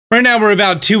Right now we're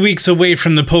about 2 weeks away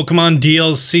from the Pokemon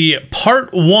DLC Part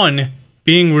 1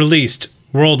 being released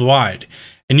worldwide.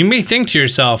 And you may think to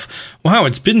yourself, wow,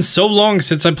 it's been so long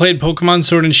since I played Pokemon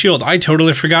Sword and Shield, I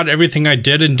totally forgot everything I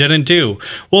did and didn't do.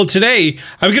 Well, today,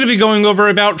 I'm going to be going over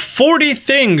about 40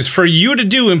 things for you to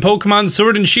do in Pokemon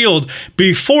Sword and Shield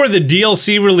before the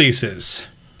DLC releases.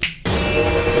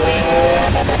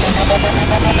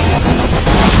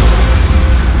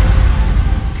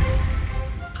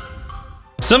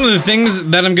 Some of the things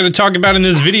that I'm going to talk about in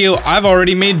this video, I've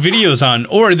already made videos on,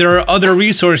 or there are other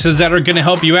resources that are going to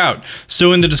help you out.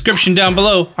 So in the description down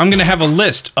below, I'm going to have a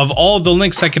list of all of the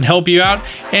links that can help you out,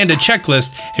 and a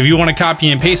checklist if you want to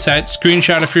copy and paste that,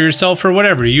 screenshot it for yourself, or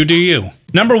whatever, you do you.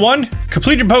 Number 1,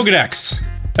 complete your Pokedex.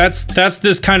 That's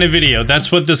this kind of video.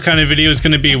 That's what this kind of video is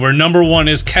going to be, where number 1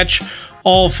 is catch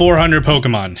all 400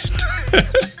 Pokemon.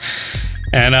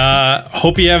 And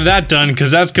hope you have that done,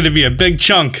 because that's going to be a big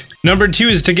chunk. Number 2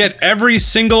 is to get every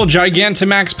single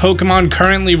Gigantamax Pokemon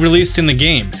currently released in the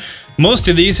game. Most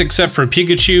of these, except for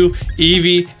Pikachu,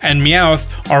 Eevee, and Meowth,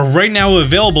 are right now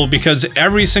available because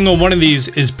every single one of these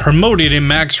is promoted in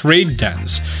max raid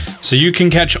dens. So you can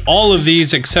catch all of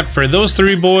these except for those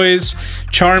 3 boys,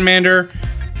 Charmander,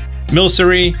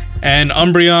 Milcery, and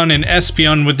Umbreon and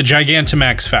Espeon with the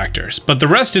Gigantamax factors. But the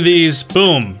rest of these,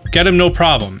 boom, get them no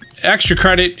problem. Extra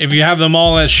credit if you have them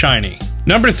all as shiny.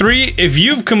 Number 3, if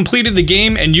you've completed the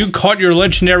game and you caught your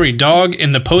legendary dog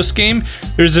in the post-game,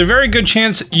 there's a very good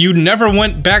chance you never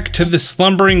went back to the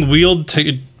slumbering weald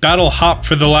to battle Hop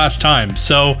for the last time.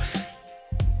 So,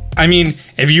 I mean,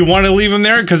 if you want to leave him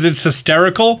there because it's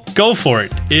hysterical, go for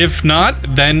it. If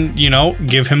not, then, you know,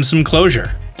 give him some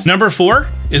closure. Number 4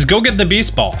 is go get the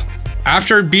Beast Ball.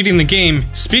 After beating the game,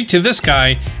 speak to this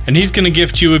guy, and he's going to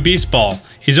gift you a Beast Ball.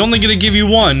 He's only going to give you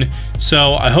one,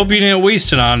 so I hope you didn't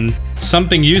waste it on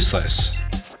something useless.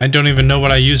 I don't even know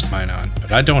what I used mine on,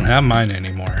 but I don't have mine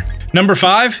anymore. Number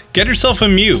 5, get yourself a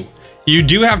Mew. You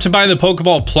do have to buy the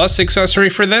Pokeball Plus accessory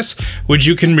for this, which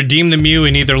you can redeem the Mew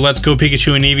in either Let's Go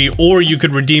Pikachu and Eevee, or you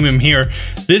could redeem him here.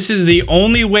 This is the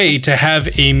only way to have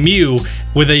a Mew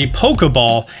with a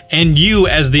Pokeball and you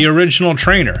as the original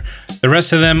trainer. The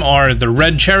rest of them are the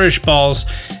red Cherish Balls,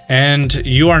 and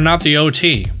you are not the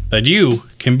OT, but you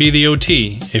can be the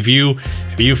OT if you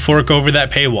fork over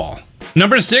that paywall.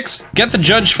 Number 6, get the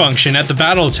Judge function at the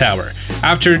Battle Tower.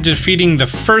 After defeating the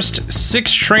first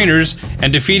 6 trainers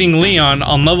and defeating Leon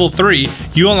on level 3,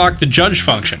 you unlock the Judge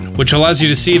function, which allows you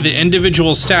to see the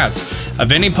individual stats of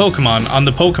any Pokemon on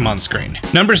the Pokemon screen.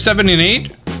 Number 7 and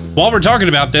 8, while we're talking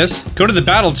about this, go to the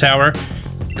Battle Tower,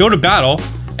 go to Battle,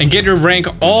 and get your rank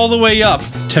all the way up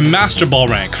to Master Ball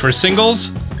rank for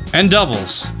singles and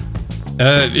doubles.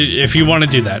 If you want to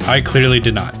do that. I clearly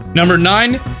did not. Number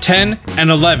 9, 10, and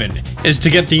 11 is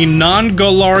to get the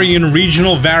non-Galarian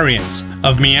regional variants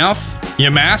of Meowth,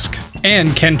 Yamask, and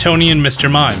Kantonian Mr.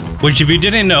 Mime, which if you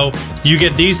didn't know, you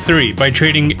get these 3 by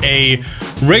trading a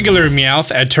regular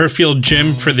Meowth at Turffield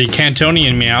Gym for the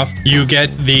Kantonian Meowth. You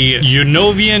get the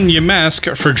Unovan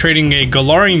Yamask for trading a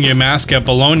Galarian Yamask at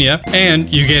Bologna, and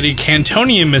you get a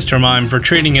Kantonian Mr. Mime for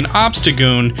trading an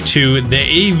Obstagoon to the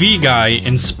AV guy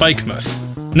in Spikemuth.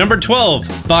 Number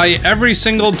 12, buy every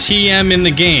single TM in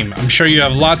the game. I'm sure you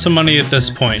have lots of money at this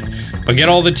point, but get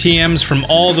all the TMs from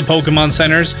all the Pokemon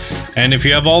centers, and if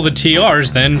you have all the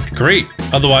TRs, then great.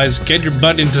 Otherwise, get your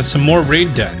butt into some more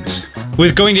raid dens.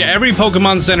 With going to every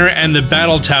Pokemon Center and the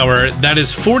Battle Tower, that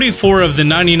is 44 of the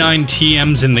 99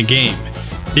 TMs in the game.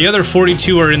 The other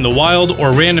 42 are in the wild,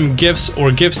 or random gifts,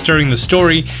 or gifts during the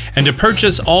story, and to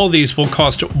purchase all these will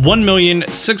cost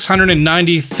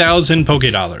 1,690,000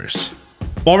 Pokédollars.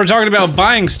 While we're talking about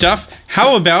buying stuff,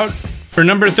 how about, for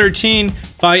number 13,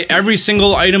 buy every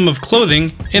single item of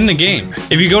clothing in the game.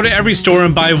 If you go to every store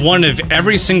and buy one of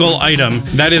every single item,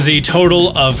 that is a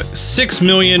total of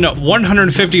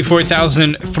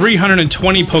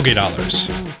 6,154,320 Pokédollars.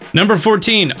 Number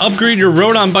 14, upgrade your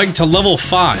Rotom bike to level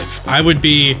 5. I would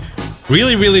be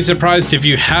really surprised if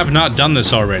you have not done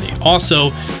this already.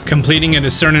 Also, completing it a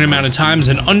certain amount of times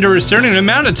and under a certain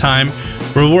amount of time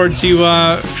rewards you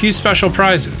a few special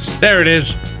prizes. There it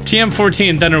is,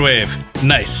 TM14 Thunderwave.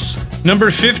 Nice.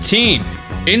 Number 15,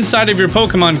 inside of your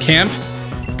Pokemon camp,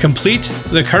 complete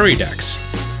the curry decks.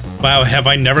 Wow, have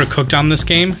I never cooked on this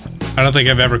game? I don't think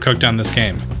I've ever cooked on this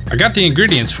game. I got the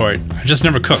ingredients for it, I just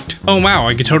never cooked. Oh wow,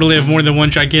 I could totally have more than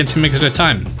one Gigantamax at a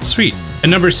time. Sweet. And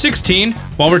number 16,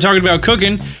 while we're talking about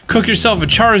cooking, cook yourself a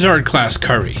Charizard class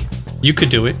curry. You could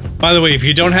do it. By the way, if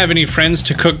you don't have any friends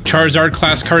to cook Charizard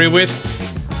class curry with,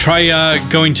 try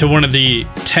going to one of the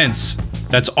tents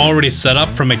that's already set up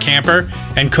from a camper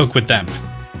and cook with them.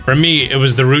 For me, it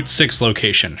was the Route 6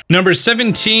 location. Number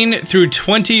 17 through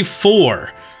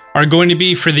 24 are going to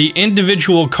be for the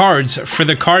individual cards for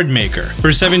the card maker.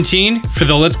 For 17, for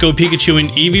the Let's Go Pikachu and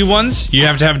Eevee ones, you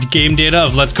have to have game data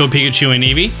of Let's Go Pikachu and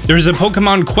Eevee. There's a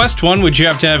Pokemon Quest one, which you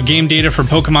have to have game data for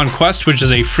Pokemon Quest, which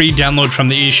is a free download from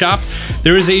the eShop.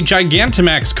 There is a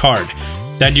Gigantamax card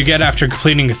that you get after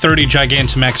completing 30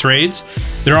 Gigantamax raids.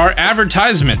 There are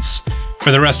advertisements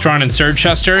for the restaurant in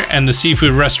Surchester and the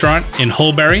seafood restaurant in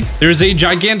Hulbury. There's a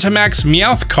Gigantamax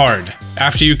Meowth card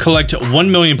after you collect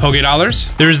 1 million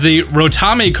Pokédollars. There's the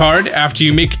Rotami card after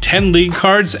you make 10 League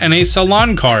cards, and a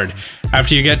Salon card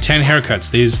after you get 10 haircuts.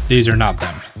 These are not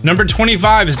them. Number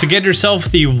 25 is to get yourself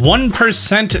the 1%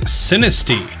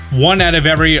 sinistea. 1 out of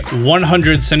every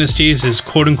 100 sinesteas is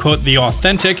quote-unquote the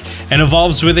authentic and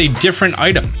evolves with a different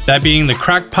item, that being the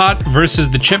crack pot versus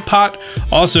the chip pot.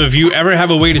 Also, if you ever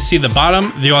have a way to see the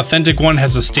bottom, the authentic one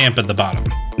has a stamp at the bottom.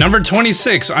 Number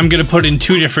 26, I'm going to put in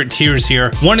 2 different tiers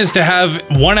here. One is to have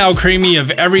 1 Alcremie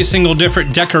of every single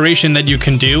different decoration that you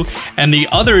can do, and the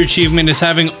other achievement is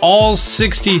having all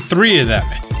 63 of them,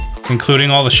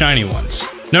 including all the shiny ones.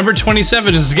 Number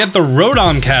 27 is to get the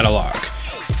Rotom catalog.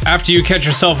 After you catch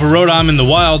yourself a Rotom in the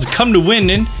wild, come to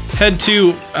Winden, head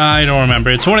to, I don't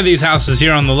remember, it's one of these houses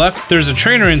here on the left. There's a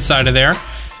trainer inside of there,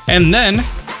 and then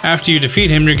after you defeat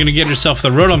him, you're going to get yourself the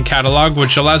Rotom catalog,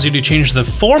 which allows you to change the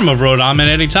form of Rotom at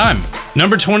any time.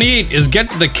 Number 28 is get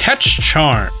the Catch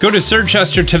Charm. Go to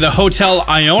Surchester to the Hotel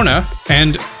Iona,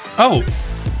 and oh,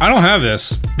 I don't have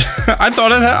this. I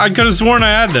thought I could have sworn I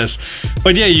had this.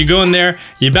 But yeah, you go in there,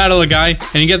 you battle a guy,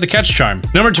 and you get the Catch Charm.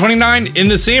 Number 29, in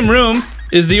the same room,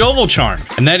 is the Oval Charm,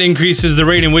 and that increases the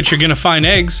rate in which you're going to find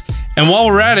eggs. And while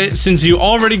we're at it, since you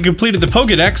already completed the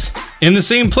Pokédex, in the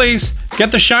same place,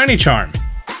 get the Shiny Charm.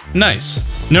 Nice.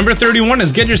 Number 31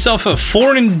 is get yourself a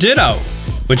foreign Ditto,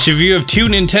 which if you have 2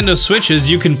 Nintendo Switches,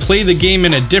 you can play the game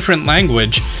in a different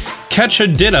language, catch a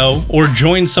Ditto, or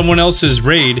join someone else's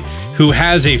raid who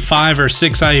has a 5 or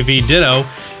 6 IV Ditto,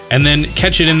 and then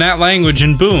catch it in that language,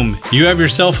 and boom, you have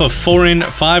yourself a foreign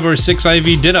 5 or 6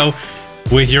 IV Ditto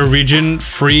with your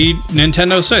region-free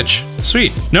Nintendo Switch.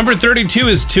 Sweet. Number 32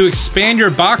 is to expand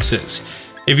your boxes.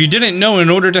 If you didn't know, in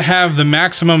order to have the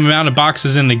maximum amount of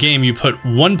boxes in the game, you put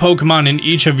 1 Pokemon in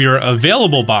each of your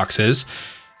available boxes,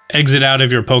 exit out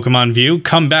of your Pokemon view,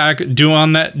 come back, do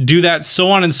that, so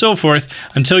on and so forth,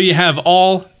 until you have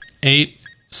all 8,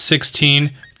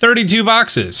 16, 32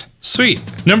 boxes. Sweet.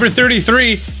 Number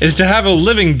 33 is to have a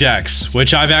living dex,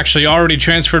 which I've actually already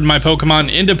transferred my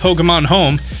Pokemon into Pokemon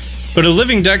Home. But a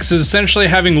living dex is essentially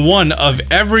having 1 of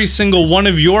every single one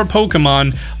of your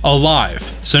Pokemon alive.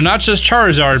 So not just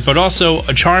Charizard, but also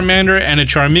a Charmander and a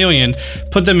Charmeleon.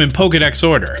 Put them in Pokedex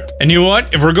order. And you know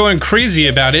what? If we're going crazy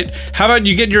about it, how about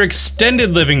you get your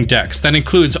extended living dex that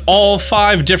includes all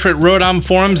 5 different Rotom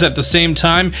forms at the same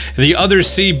time, the other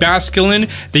Sea Basculin,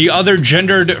 the other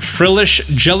gendered Frillish,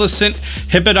 Jellicent,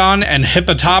 Hippodon, and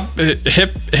Hippopotas,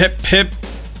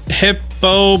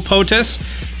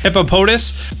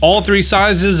 all 3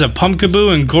 sizes of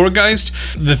Pumpkaboo and Gourgeist,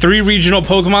 the 3 regional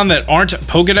Pokemon that aren't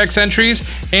Pokedex entries,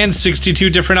 and 62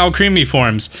 different Alcremie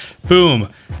forms. Boom.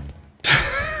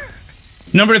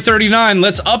 Number 39,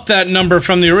 let's up that number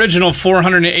from the original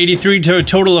 483 to a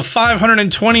total of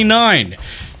 529.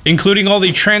 Including all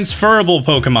the transferable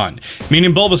Pokemon,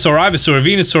 meaning Bulbasaur, Ivysaur,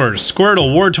 Venusaur,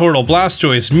 Squirtle, Wartortle,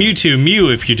 Blastoise, Mewtwo,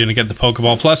 Mew if you didn't get the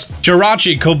Pokeball Plus,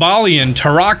 Jirachi, Cobalion,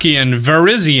 Terrakion,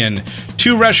 Virizion,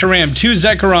 2 Reshiram, 2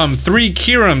 Zekrom, 3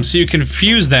 Kyurem so you can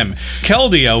fuse them,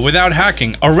 Keldeo without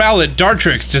hacking, Rowlet,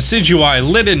 Dartrix, Decidueye,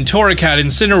 Litten, Torracat,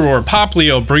 Incineroar,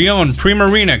 Popplio, Brionne,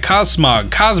 Primarina,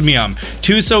 Cosmog, Cosmium,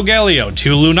 2 Solgaleo,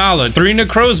 2 Lunala, 3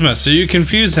 Necrozma so you can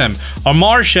fuse them, a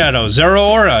Marshadow,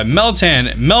 Zeraora,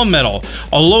 Meltan, Melmetal,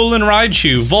 Alolan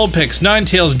Raichu, Vulpix,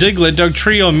 Ninetales, Diglett,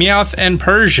 Dugtrio, Meowth, and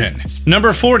Persian.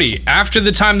 Number 40, after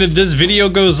the time that this video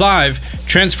goes live,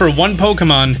 transfer 1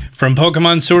 Pokemon from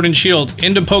Pokemon Sword and Shield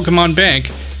into Pokemon Bank,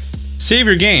 save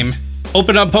your game,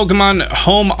 open up Pokemon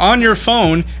Home on your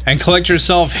phone, and collect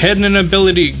yourself Hidden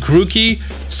Ability Grookey,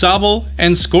 Sobble,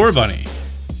 and Scorbunny.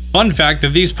 Fun fact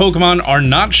that these Pokemon are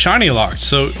not shiny locked,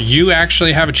 so you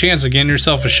actually have a chance of getting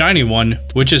yourself a shiny one,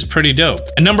 which is pretty dope.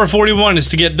 And number 41 is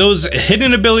to get those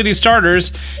hidden ability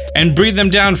starters and breed them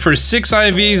down for 6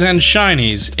 IVs and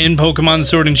shinies in Pokemon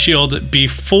Sword and Shield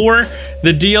before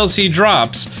the DLC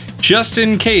drops, just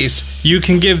in case you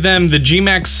can give them the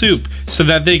gmax soup so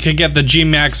that they could get the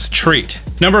gmax trait.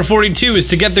 Number 42 is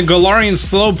to get the Galarian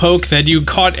Slowpoke that you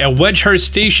caught at Wedgehurst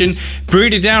Station,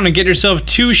 breed it down and get yourself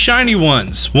 2 shiny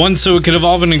ones. One so it could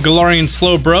evolve into Galarian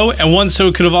Slowbro, and one so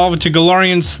it could evolve into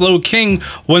Galarian Slowking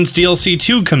once DLC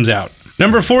 2 comes out.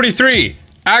 Number 43.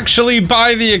 actually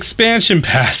buy the expansion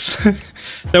pass.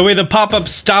 That way the pop-up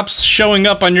stops showing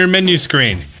up on your menu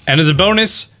screen. And as a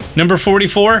bonus, number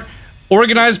 44,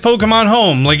 organize Pokemon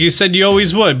home like you said you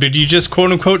always would, but you just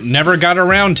quote-unquote never got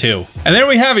around to. And there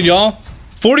we have it, y'all.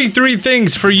 43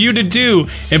 things for you to do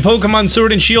in Pokemon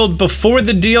Sword and Shield before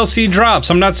the DLC drops.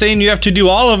 I'm not saying you have to do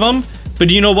all of them, but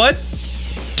you know what?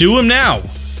 Do them now.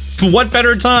 What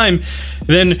better time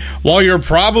than while you're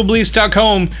probably stuck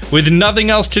home with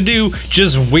nothing else to do,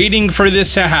 just waiting for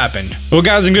this to happen. Well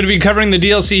guys, I'm going to be covering the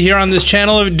DLC here on this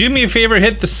channel. Do me a favor,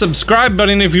 hit the subscribe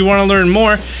button if you want to learn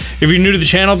more. If you're new to the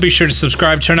channel, be sure to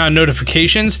subscribe, turn on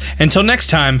notifications. Until next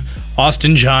time,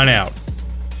 Austin John out.